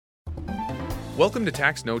Welcome to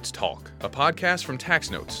Tax Notes Talk, a podcast from Tax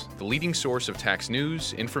Notes, the leading source of tax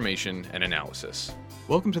news, information, and analysis.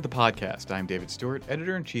 Welcome to the podcast. I'm David Stewart,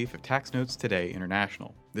 Editor-in-Chief of Tax Notes Today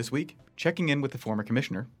International. This week, checking in with the former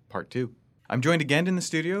commissioner, Part 2. I'm joined again in the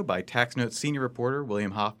studio by Tax Notes senior reporter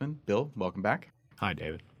William Hoffman. Bill, welcome back. Hi,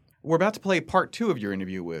 David. We're about to play Part 2 of your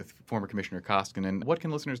interview with former Commissioner Koskinen. What can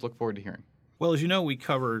listeners look forward to hearing? Well, as you know, we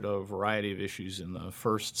covered a variety of issues in the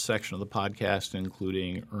first section of the podcast,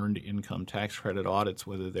 including earned income tax credit audits,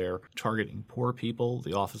 whether they're targeting poor people,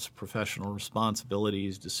 the Office of Professional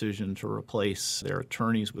Responsibility's decision to replace their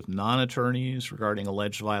attorneys with non-attorneys regarding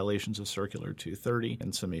alleged violations of Circular 230,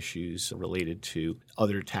 and some issues related to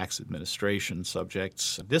other tax administration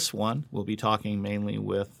subjects. This one, we'll be talking mainly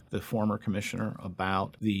with the former commissioner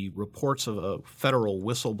about the reports of a federal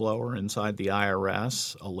whistleblower inside the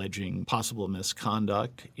IRS alleging possible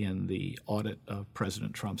misconduct in the audit of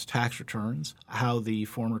President Trump's tax returns, how the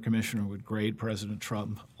former commissioner would grade President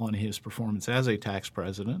Trump on his performance as a tax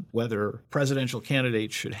president, whether presidential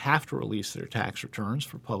candidates should have to release their tax returns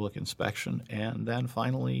for public inspection, and then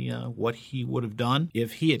finally what he would have done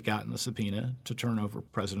if he had gotten the subpoena to turn over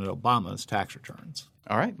President Obama's tax returns.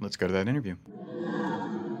 All right, let's go to that interview.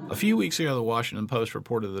 A few weeks ago, the Washington Post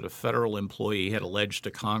reported that a federal employee had alleged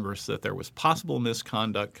to Congress that there was possible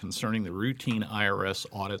misconduct concerning the routine IRS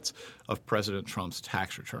audits of President Trump's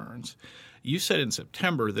tax returns. You said in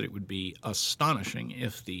September that it would be astonishing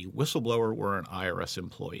if the whistleblower were an IRS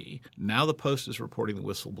employee. Now the Post is reporting the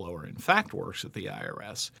whistleblower in fact works at the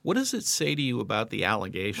IRS. What does it say to you about the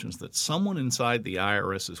allegations that someone inside the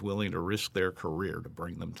IRS is willing to risk their career to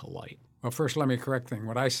bring them to light? Well, first, let me correct things.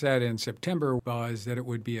 What I said in September was that it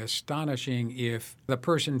would be astonishing if the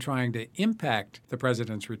person trying to impact the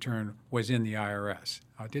president's return was in the IRS.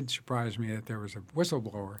 It did surprise me that there was a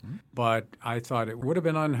whistleblower, but I thought it would have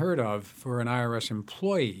been unheard of for an IRS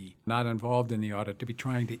employee not involved in the audit to be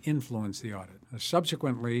trying to influence the audit.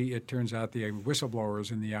 Subsequently, it turns out the whistleblower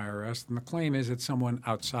is in the IRS, and the claim is it's someone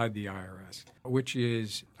outside the IRS, which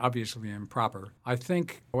is obviously improper. I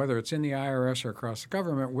think whether it's in the IRS or across the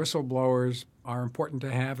government, whistleblowers are important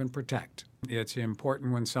to have and protect. It's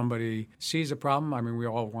important when somebody sees a problem. I mean, we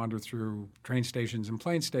all wander through train stations and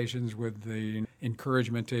plane stations with the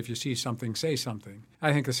encouragement to, if you see something, say something.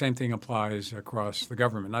 I think the same thing applies across the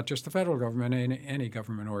government, not just the federal government, any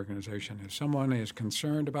government organization. If someone is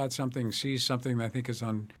concerned about something, sees something they think is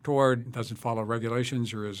untoward, doesn't follow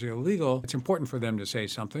regulations, or is illegal, it's important for them to say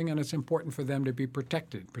something, and it's important for them to be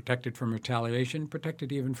protected from retaliation,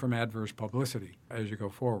 protected even from adverse publicity as you go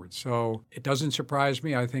forward. So it doesn't surprise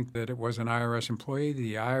me. I think that it was an IRS employee.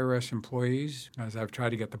 The IRS employees, as I've tried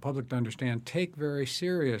to get the public to understand, take very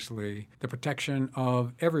seriously the protection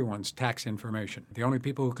of everyone's tax information. The only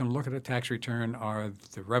people who can look at a tax return are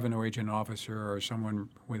the revenue agent officer or someone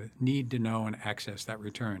with need to know and access that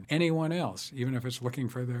return. Anyone else, even if it's looking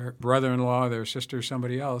for their brother-in-law, their sister,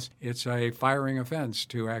 somebody else, it's a firing offense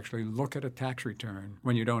to actually look at a tax return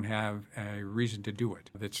when you don't have a reason to do it.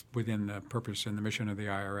 That's within the purpose and the mission of the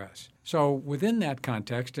IRS. So within that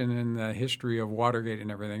context and in the history of Watergate and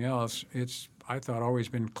everything else, it's, I thought, always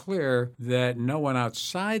been clear that no one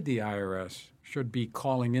outside the IRS should be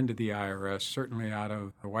calling into the IRS, certainly out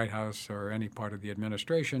of the White House or any part of the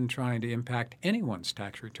administration, trying to impact anyone's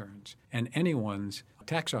tax returns and anyone's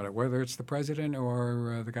tax audit, whether it's the president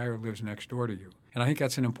or the guy who lives next door to you. And I think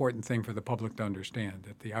that's an important thing for the public to understand,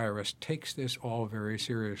 that the IRS takes this all very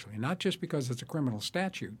seriously, not just because it's a criminal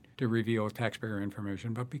statute to reveal taxpayer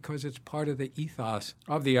information, but because it's part of the ethos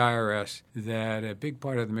of the IRS, that a big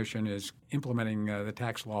part of the mission is implementing the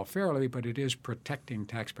tax law fairly, but it is protecting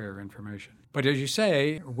taxpayer information. But as you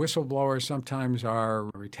say, whistleblowers sometimes are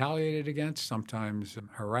retaliated against, sometimes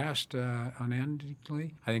harassed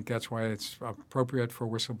unendingly. I think that's why it's appropriate for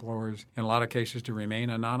whistleblowers in a lot of cases to remain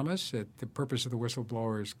anonymous. The purpose of the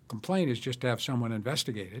whistleblower's complaint is just to have someone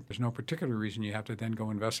investigate it. There's no particular reason you have to then go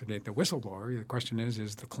investigate the whistleblower. The question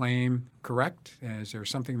is the claim correct? Is there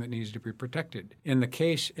something that needs to be protected? In the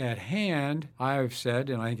case at hand, I've said,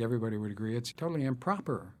 and I think everybody would agree, it's totally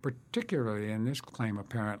improper, particularly in this claim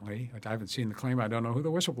apparently. I haven't seen the claim. I don't know who the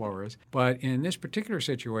whistleblower is. But in this particular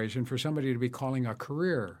situation, for somebody to be calling a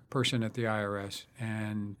career person at the IRS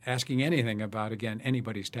and asking anything about, again,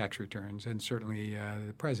 anybody's tax returns and certainly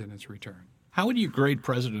the president's return. How would you grade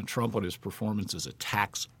President Trump on his performance as a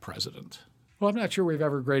tax president? Well, I'm not sure we've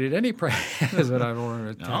ever graded any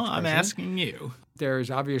president. No, I'm asking you.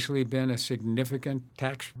 There's obviously been a significant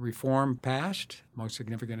tax reform passed, most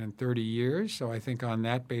significant in 30 years. So I think on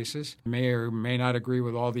that basis, may or may not agree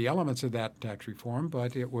with all the elements of that tax reform,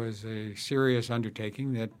 but it was a serious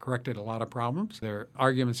undertaking that corrected a lot of problems. There are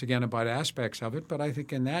arguments again about aspects of it, but I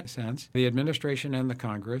think in that sense, the administration and the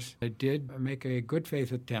Congress did make a good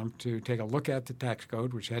faith attempt to take a look at the tax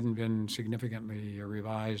code, which hadn't been significantly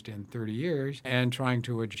revised in 30 years, and trying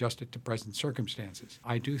to adjust it to present circumstances.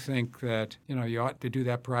 I do think that, you ought to do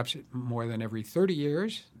that perhaps more than every 30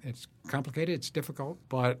 years. It's complicated, it's difficult,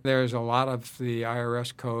 but there's a lot of the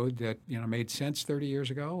IRS code that, made sense 30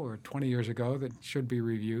 years ago or 20 years ago that should be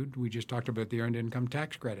reviewed. We just talked about the Earned Income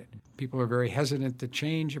Tax Credit. People are very hesitant to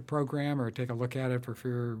change a program or take a look at it for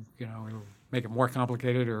fear, it'll make it more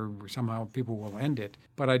complicated or somehow people will end it.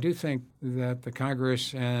 But I do think that the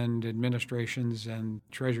Congress and administrations and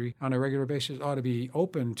Treasury on a regular basis ought to be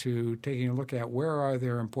open to taking a look at where are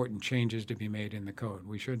there important changes to be made in the code.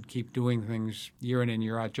 We shouldn't keep doing things year in and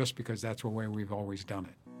year out just because that's the way we've always done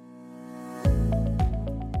it.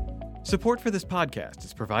 Support for this podcast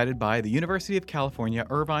is provided by the University of California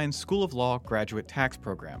Irvine School of Law Graduate Tax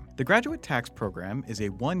Program. The Graduate Tax Program is a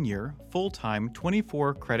one-year, full-time,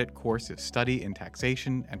 24-credit course of study in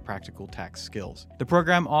taxation and practical tax skills. The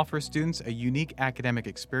program offers students a unique academic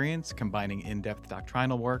experience combining in-depth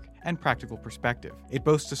doctrinal work and practical perspective. It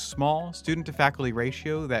boasts a small student-to-faculty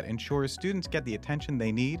ratio that ensures students get the attention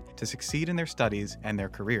they need to succeed in their studies and their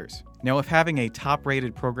careers. Now, if having a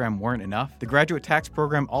top-rated program weren't enough, the Graduate Tax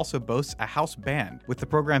Program also boasts a house band with the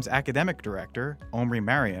program's academic director, Omri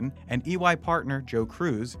Marion, and EY partner, Joe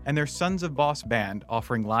Cruz, and their Sons of Boss band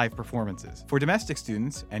offering live performances. For domestic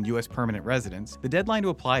students and U.S. permanent residents, the deadline to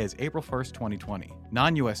apply is April 1st, 2020.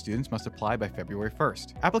 Non-U.S. students must apply by February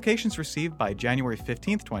 1st. Applications received by January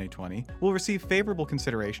 15th, 2020 will receive favorable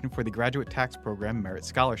consideration for the Graduate Tax Program Merit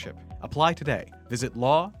Scholarship. Apply today. Visit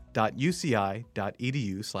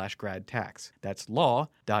law.uci.edu/gradtax. That's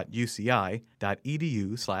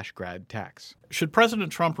law.uci.edu/gradtax. Should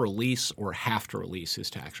President Trump release or have to release his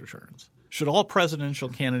tax returns? Should all presidential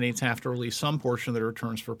candidates have to release some portion of their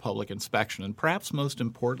returns for public inspection? And perhaps most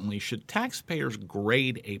importantly, should taxpayers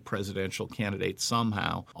grade a presidential candidate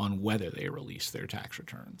somehow on whether they release their tax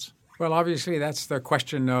returns? Well, obviously, that's the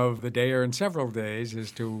question of the day or in several days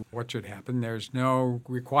as to what should happen. There's no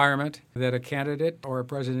requirement that a candidate or a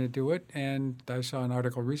president do it. And I saw an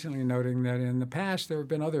article recently noting that in the past, there have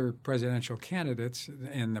been other presidential candidates,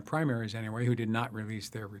 in the primaries anyway, who did not release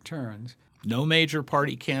their returns. No major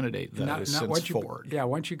party candidate, since Ford.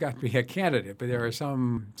 Once you got to be a candidate, but there are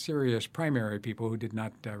some serious primary people who did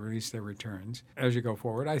not release their returns as you go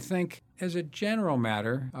forward. I think as a general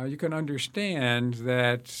matter, you can understand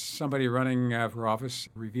that somebody running for office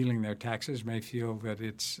revealing their taxes may feel that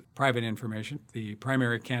it's private information. The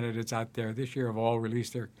primary candidates out there this year have all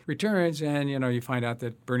released their returns, and you find out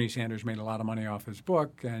that Bernie Sanders made a lot of money off his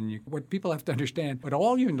book. And what people have to understand, what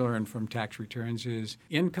all you learn from tax returns is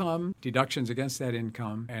income, deductions against that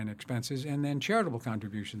income and expenses, and then charitable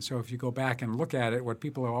contributions. So if you go back and look at it, what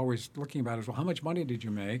people are always looking about is, well, how much money did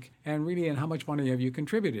you make? And really, and how much money have you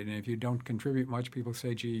contributed? And if you don't contribute much, people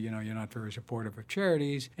say, gee, you're not very supportive of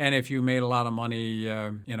charities. And if you made a lot of money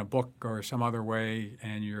in a book or some other way,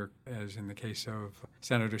 and you're, as in the case of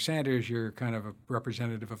Senator Sanders, you're kind of a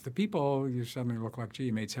representative of the people, you suddenly look like, gee,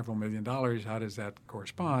 you made several $1 million. How does that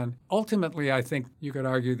correspond? Ultimately, I think you could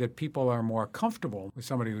argue that people are more comfortable with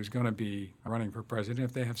somebody who's going to be running for president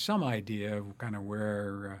if they have some idea of kind of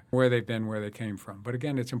where they've been, where they came from. But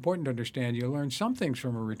again, it's important to understand you learn some things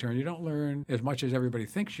from a return. You don't learn as much as everybody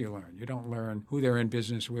thinks you learn. You don't learn who they're in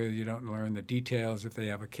business with. You don't learn the details if they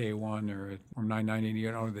have a K-1 or a Form 990.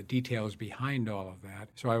 You don't know the details behind all of that.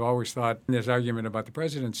 So I've always thought in this argument about the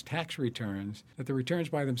president's tax returns that the returns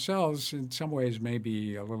by themselves in some ways may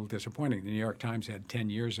be a little disappointing. The New York Times had 10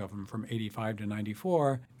 years of them from 85 to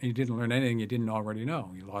 94, and you didn't learn anything you didn't already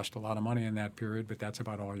know. You lost a lot of money in that period, but that's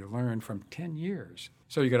about all you learned from 10 years.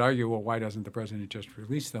 So you could argue, well, why doesn't the president just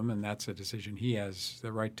release them? And that's a decision he has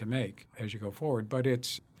the right to make as you go forward. But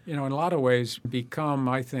it's, in a lot of ways become,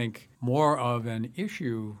 I think, more of an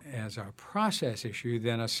issue as a process issue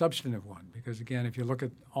than a substantive one. Because, again, if you look at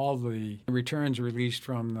all the returns released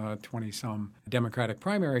from the 20-some Democratic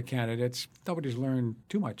primary candidates, nobody's learned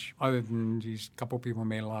too much other than these couple people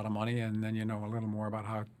made a lot of money, and then you know a little more about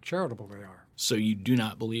how charitable they are. So you do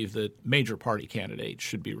not believe that major party candidates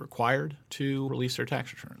should be required to release their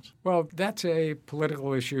tax returns? Well, that's a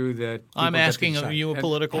political issue that I'm asking you a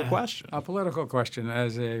political question. A political question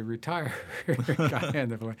as a retired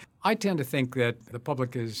guy. I tend to think that the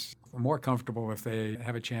public is more comfortable if they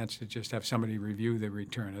have a chance to just have somebody review the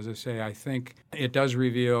return. As I say, I think it does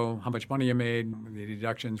reveal how much money you made, the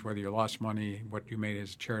deductions, whether you lost money, what you made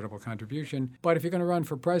as a charitable contribution. But if you're going to run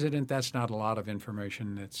for president, that's not a lot of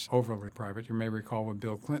information. It's overly private. You may recall with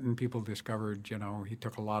Bill Clinton, people discovered, he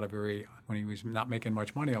took a lot of when he was not making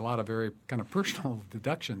much money, a lot of very kind of personal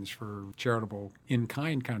deductions for charitable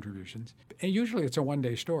in-kind contributions. And usually it's a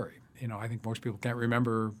one-day story. I think most people can't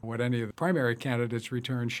remember what any of the primary candidates'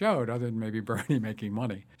 returns showed, other than maybe Bernie making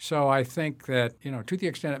money. So I think that, to the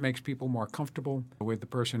extent it makes people more comfortable with the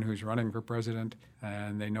person who's running for president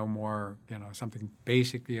and they know more, something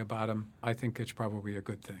basically about him, I think it's probably a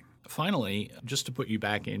good thing. Finally, just to put you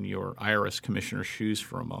back in your IRS commissioner's shoes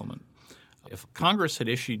for a moment, if Congress had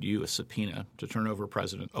issued you a subpoena to turn over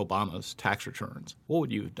President Obama's tax returns, what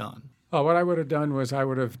would you have done? Well, what I would have done was I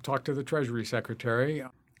would have talked to the Treasury Secretary.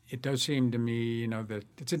 It does seem to me, that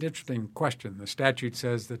it's an interesting question. The statute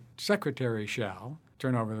says that Secretary shall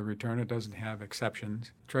turn over the return. It doesn't have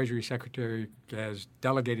exceptions. Treasury Secretary has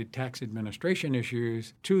delegated tax administration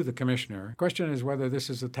issues to the commissioner. The question is whether this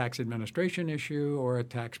is a tax administration issue or a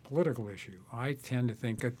tax political issue. I tend to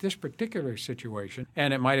think that this particular situation,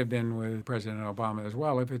 and it might have been with President Obama as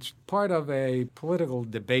well, if it's part of a political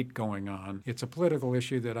debate going on, it's a political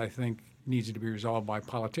issue that I think needs to be resolved by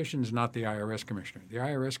politicians, not the IRS commissioner. The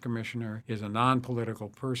IRS commissioner is a non-political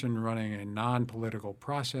person running a non-political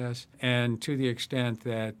process, and to the extent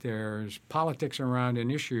that there's politics around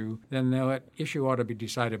an issue, then that issue ought to be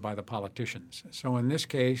decided by the politicians. So in this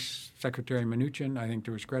case, Secretary Mnuchin, I think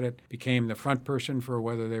to his credit, became the front person for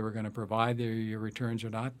whether they were going to provide the returns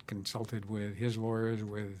or not, consulted with his lawyers,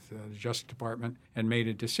 with the Justice Department, and made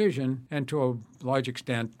a decision. And to a large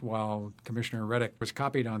extent, while Commissioner Reddick was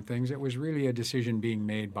copied on things, it was really a decision being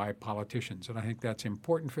made by politicians. And I think that's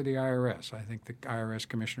important for the IRS. I think the IRS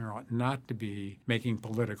commissioner ought not to be making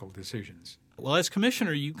political decisions. Well, as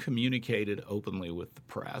commissioner, you communicated openly with the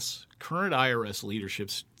press. Current IRS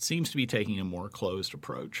leadership seems to be taking a more closed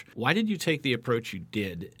approach. Why did you take the approach you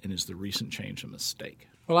did, and is the recent change a mistake?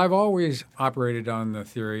 Well, I've always operated on the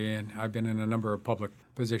theory, and I've been in a number of public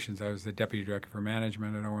positions. I was the Deputy Director for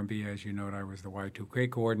Management at OMB. As you note, I was the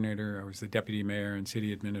Y2K Coordinator. I was the Deputy Mayor and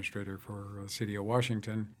City Administrator for the City of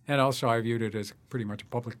Washington. And also I viewed it as pretty much a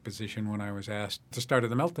public position when I was asked at the start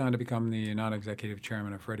of the meltdown to become the non-executive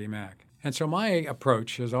chairman of Freddie Mac. And so my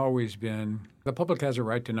approach has always been the public has a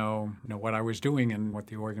right to know what I was doing and what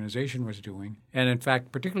the organization was doing. And in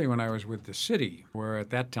fact, particularly when I was with the city, where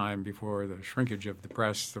at that time, before the shrinkage of the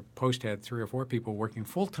press, the Post had 3 or 4 people working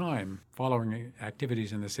full-time following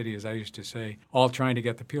activities in the city, as I used to say, all trying to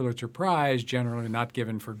get the Pulitzer Prize, generally not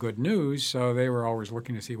given for good news. So they were always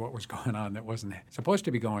looking to see what was going on that wasn't supposed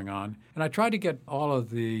to be going on. And I tried to get all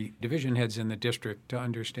of the division heads in the district to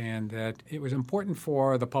understand that it was important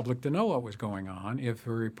for the public to know what was going on. If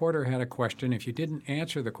a reporter had a question, if you didn't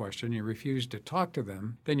answer the question, you refused to talk to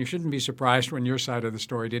them, then you shouldn't be surprised when your side of the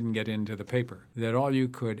story didn't get into the paper. That all you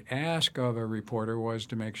could ask of a reporter was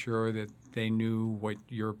to make sure that they knew what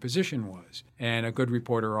your position was. And a good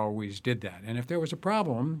reporter always did that. And if there was a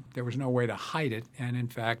problem, there was no way to hide it. And in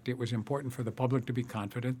fact, it was important for the public to be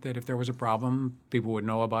confident that if there was a problem, people would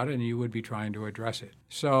know about it and you would be trying to address it.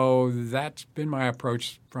 So that's been my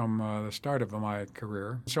approach from the start of my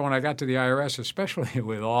career. So when I got to the IRS, especially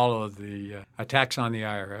with all of the attacks on the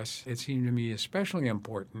IRS, it seemed to me especially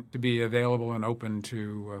important to be available and open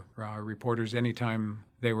to reporters anytime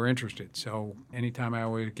they were interested. So anytime I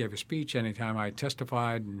always gave a speech, anytime I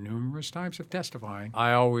testified, numerous times of testifying,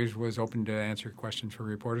 I always was open to answer questions for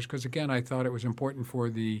reporters because, again, I thought it was important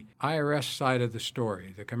for the IRS side of the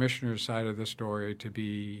story, the commissioner's side of the story, to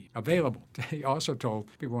be available. I also told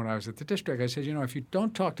people when I was at the district, I said, if you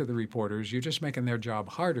don't talk to the reporters, you're just making their job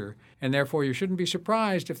harder, and therefore you shouldn't be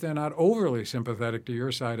surprised if they're not overly sympathetic to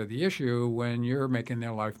your side of the issue when you're making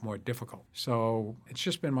their life more difficult. So it's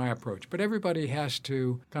just been my approach. But everybody has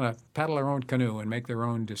to kind of paddle their own canoe and make their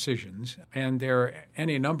own decisions. And there are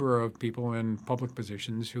any number of people in public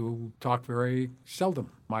positions who talk very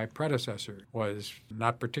seldom. My predecessor was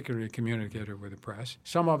not particularly communicative with the press.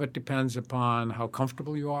 Some of it depends upon how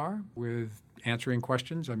comfortable you are with answering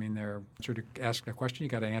questions. I mean, to ask a question, you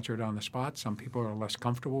got to answer it on the spot. Some people are less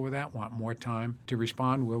comfortable with that, want more time to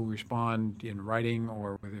respond, will respond in writing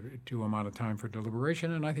or with a due amount of time for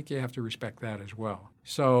deliberation, and I think you have to respect that as well.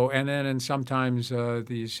 So, and sometimes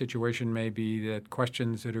the situation may be that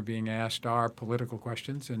questions that are being asked are political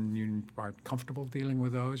questions, and you aren't comfortable dealing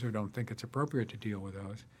with those or don't think it's appropriate to deal with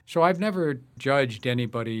those. So I've never judged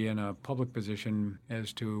anybody in a public position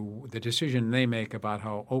as to the decision they make about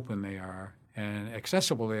how open they are and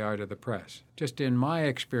accessible they are to the press. Just in my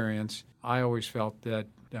experience, I always felt that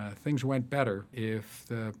things went better if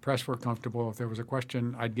the press were comfortable. If there was a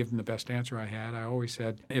question, I'd give them the best answer I had. I always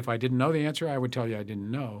said if I didn't know the answer, I would tell you I didn't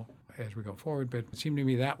know as we go forward. But it seemed to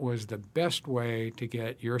me that was the best way to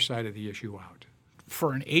get your side of the issue out.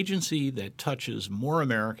 For an agency that touches more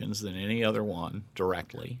Americans than any other one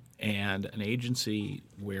directly, and an agency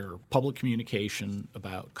where public communication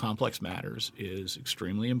about complex matters is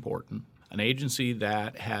extremely important, an agency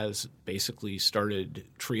that has basically started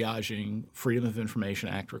triaging Freedom of Information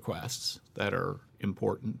Act requests that are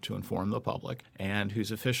important to inform the public, and whose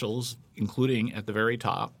officials, including at the very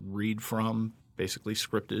top, read from basically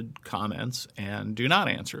scripted comments and do not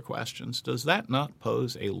answer questions. Does that not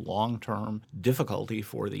pose a long-term difficulty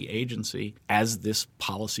for the agency as this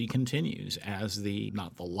policy continues, as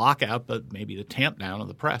not the lockout, but maybe the tamp down of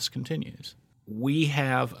the press continues? We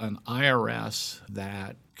have an IRS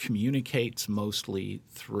that communicates mostly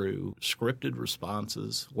through scripted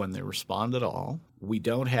responses when they respond at all. We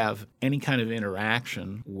don't have any kind of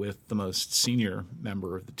interaction with the most senior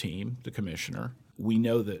member of the team, the commissioner. We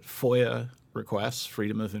know that FOIA requests,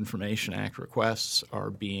 Freedom of Information Act requests, are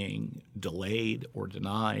being delayed or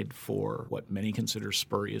denied for what many consider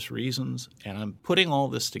spurious reasons. And I'm putting all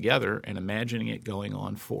this together and imagining it going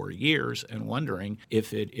on for years and wondering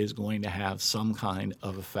if it is going to have some kind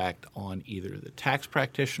of effect on either the tax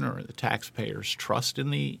practitioner or the taxpayer's trust in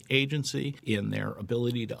the agency, in their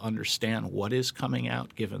ability to understand what is coming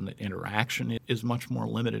out, given that interaction is much more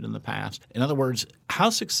limited in the past. In other words, how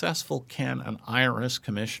successful can an IRS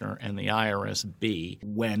commissioner and the IRS be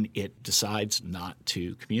when it decides not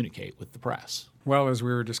to communicate with the press? Well, as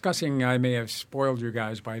we were discussing, I may have spoiled you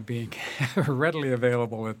guys by being readily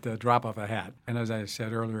available at the drop of a hat. And as I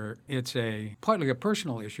said earlier, it's partly a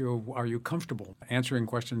personal issue. Are you comfortable answering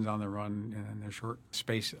questions on the run in the short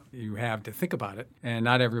space you have to think about it? And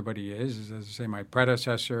not everybody is. As I say, my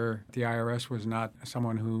predecessor at the IRS was not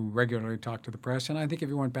someone who regularly talked to the press. And I think if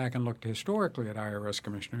you went back and looked historically at IRS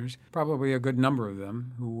commissioners, probably a good number of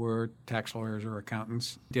them who were tax lawyers or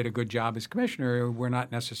accountants did a good job as commissioner were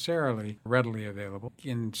not necessarily readily available.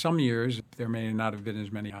 In some years, there may not have been as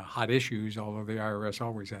many hot issues, although the IRS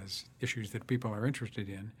always has issues that people are interested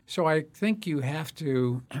in. So I think you have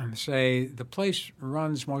to say the place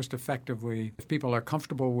runs most effectively if people are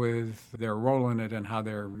comfortable with their role in it and how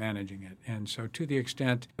they're managing it. And so to the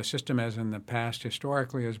extent the system, as in the past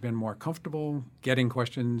historically, has been more comfortable getting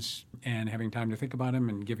questions and having time to think about them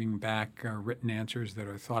and giving back written answers that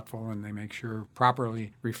are thoughtful and they make sure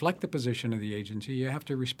properly reflect the position of the agency, you have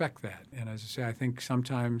to respect that. And as I say, I think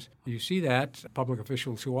sometimes you see that public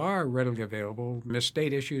officials who are readily available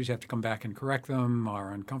misstate issues, have to come back and correct them,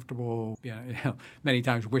 are uncomfortable, many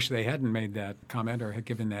times wish they hadn't made that comment or had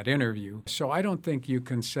given that interview. So I don't think you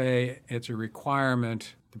can say it's a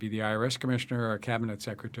requirement to be the IRS commissioner or a cabinet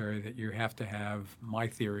secretary that you have to have my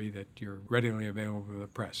theory that you're readily available to the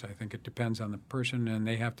press. I think it depends on the person, and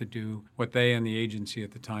they have to do what they and the agency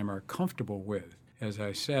at the time are comfortable with. As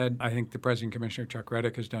I said, I think the President Commissioner Chuck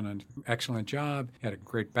Reddick has done an excellent job. He had a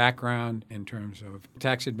great background in terms of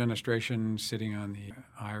tax administration, sitting on the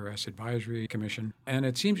IRS Advisory Commission, and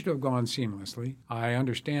it seems to have gone seamlessly. I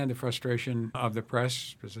understand the frustration of the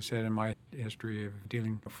press, as I said in my history of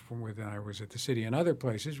dealing with I was at the city and other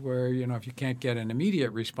places where, if you can't get an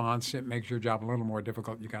immediate response, it makes your job a little more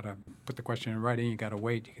difficult. You got to put the question in writing, you got to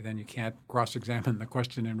wait, then you can't cross-examine the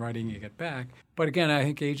question in writing you get back. But again, I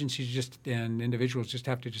think agencies and individuals just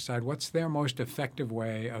have to decide what's their most effective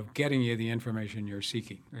way of getting you the information you're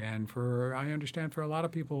seeking. And I understand for a lot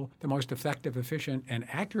of people, the most effective, efficient, and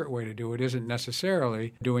accurate way to do it isn't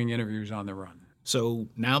necessarily doing interviews on the run. So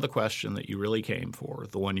now the question that you really came for,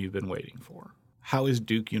 the one you've been waiting for. How is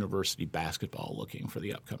Duke University basketball looking for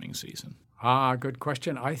the upcoming season? Good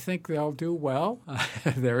question. I think they'll do well.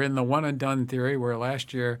 They're in the one-and-done theory, where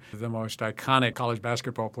last year the most iconic college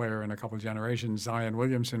basketball player in a couple of generations, Zion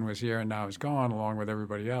Williamson, was here and now is gone, along with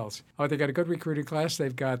everybody else. They got a good recruiting class.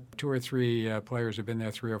 They've got 2 or 3 players who have been there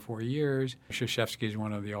 3 or 4 years. Krzyzewski is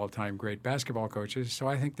one of the all-time great basketball coaches. So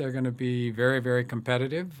I think they're going to be very, very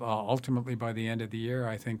competitive. Ultimately, by the end of the year,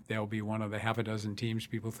 I think they'll be one of the half a dozen teams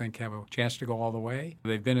people think have a chance to go all the way.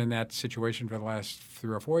 They've been in that situation for the last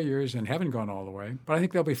 3 or 4 years and haven't gone all the way. But I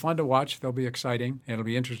think they'll be fun to watch. They'll be exciting. It'll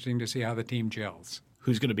be interesting to see how the team gels.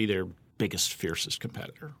 Who's going to be their biggest, fiercest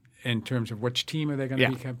competitor? In terms of which team are they going to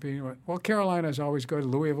be competing with? Well, Carolina is always good.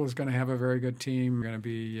 Louisville is going to have a very good team. Going to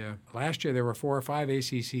be last year there were 4 or 5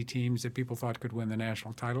 ACC teams that people thought could win the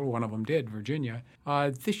national title. One of them did, Virginia.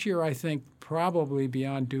 This year, I think probably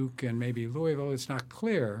beyond Duke and maybe Louisville, it's not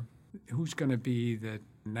clear who's going to be the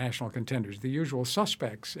national contenders. The usual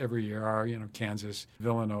suspects every year are, Kansas,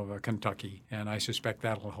 Villanova, Kentucky, and I suspect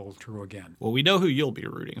that'll hold true again. Well, we know who you'll be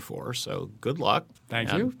rooting for, so good luck.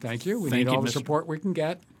 Thank you. We need all the support we can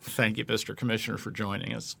get. Thank you, Mr. Commissioner, for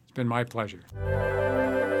joining us. It's been my pleasure.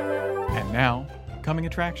 And now, coming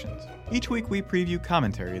attractions. Each week we preview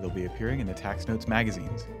commentary that'll be appearing in the Tax Notes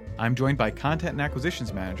magazines. I'm joined by Content and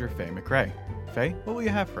Acquisitions Manager Faye McRae. Faye, what will you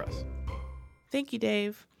have for us? Thank you,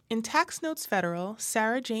 Dave. In Tax Notes Federal,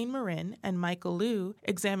 Sarah Jane Marin and Michael Liu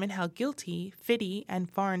examine how GILTI, FDII,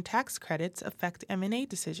 and foreign tax credits affect M&A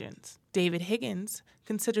decisions. David Higgins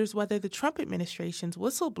considers whether the Trump administration's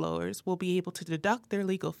whistleblowers will be able to deduct their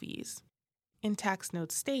legal fees. In Tax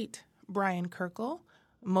Notes State, Brian Kirkle,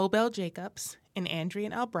 Mobel Jacobs, and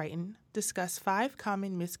Andrian Albrighton discuss 5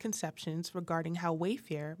 common misconceptions regarding how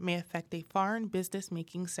Wayfair may affect a foreign business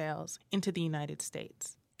making sales into the United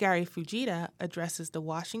States. Gary Fujita addresses the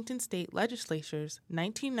Washington State Legislature's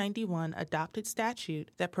 1991 adopted statute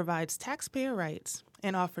that provides taxpayer rights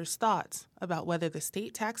and offers thoughts about whether the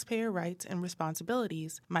state taxpayer rights and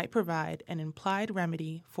responsibilities might provide an implied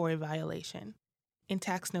remedy for a violation. In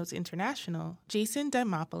Tax Notes International, Jason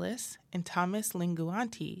Dimopoulos and Thomas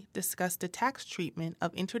Linguanti discuss the tax treatment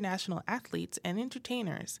of international athletes and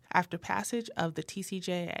entertainers after passage of the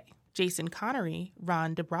TCJA. Jason Connery,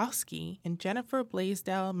 Ron Dabrowski, and Jennifer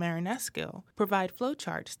Blaisdell Marinescu provide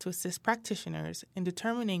flowcharts to assist practitioners in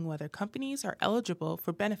determining whether companies are eligible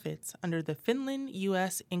for benefits under the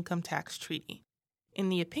Finland-U.S. Income Tax Treaty. In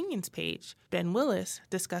the Opinions page, Ben Willis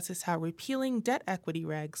discusses how repealing debt equity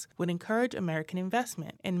regs would encourage American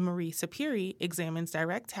investment, and Marie Sapiri examines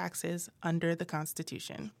direct taxes under the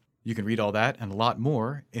Constitution. You can read all that and a lot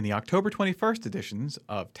more in the October 21st editions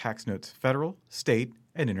of Tax Notes Federal, State,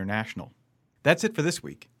 and International. That's it for this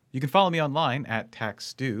week. You can follow me online at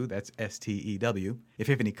TaxStew, that's STEW. If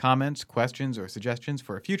you have any comments, questions, or suggestions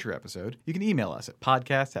for a future episode, you can email us at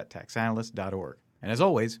podcast@taxanalyst.org. And as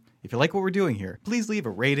always, if you like what we're doing here, please leave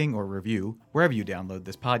a rating or review wherever you download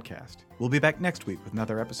this podcast. We'll be back next week with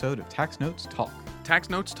another episode of Tax Notes Talk. Tax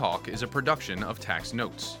Notes Talk is a production of Tax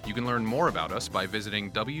Notes. You can learn more about us by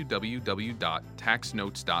visiting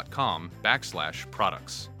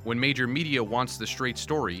www.taxnotes.com/products. When major media wants the straight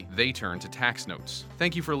story, they turn to Tax Notes.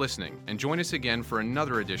 Thank you for listening, and join us again for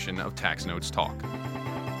another edition of Tax Notes Talk.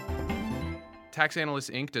 Tax Analysts,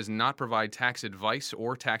 Inc. does not provide tax advice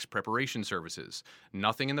or tax preparation services.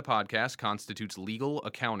 Nothing in the podcast constitutes legal,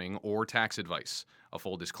 accounting, or tax advice. A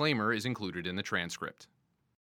full disclaimer is included in the transcript.